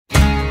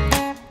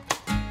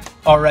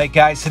All right,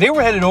 guys, today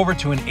we're headed over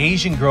to an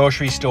Asian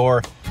grocery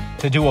store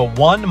to do a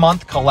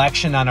 1-month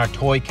collection on our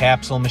toy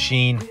capsule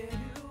machine.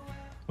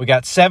 We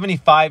got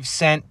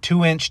 75-cent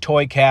 2-inch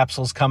toy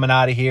capsules coming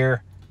out of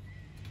here.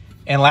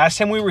 And last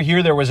time we were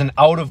here, there was an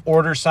out of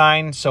order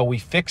sign, so we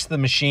fixed the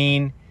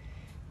machine.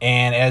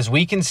 And as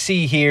we can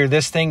see here,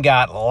 this thing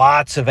got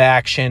lots of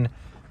action.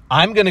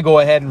 I'm going to go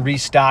ahead and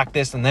restock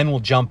this, and then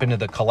we'll jump into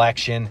the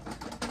collection.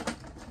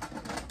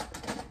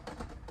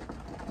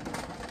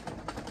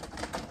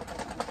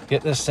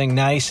 Get this thing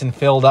nice and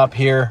filled up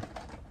here.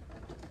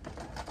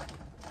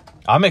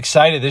 I'm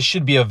excited. This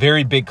should be a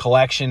very big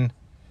collection.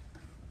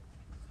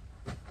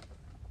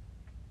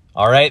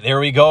 All right, there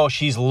we go.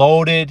 She's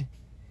loaded,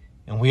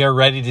 and we are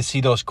ready to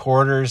see those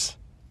quarters.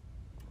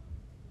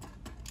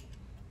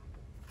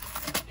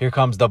 Here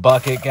comes the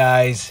bucket,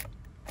 guys.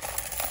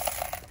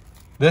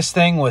 This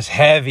thing was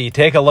heavy.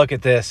 Take a look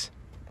at this.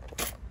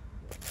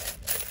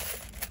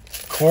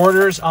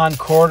 Quarters on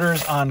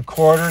quarters on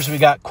quarters. We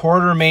got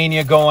quarter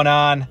mania going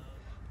on.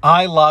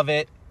 I love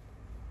it.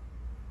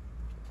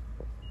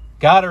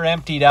 Got her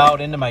emptied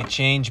out into my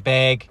change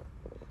bag.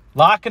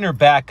 Locking her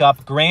back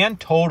up.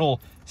 Grand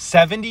total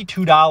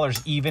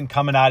 $72 even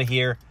coming out of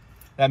here.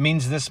 That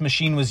means this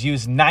machine was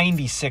used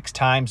 96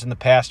 times in the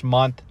past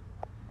month.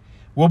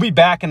 We'll be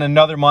back in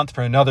another month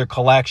for another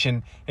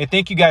collection. Hey,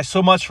 thank you guys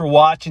so much for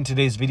watching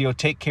today's video.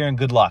 Take care and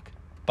good luck.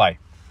 Bye.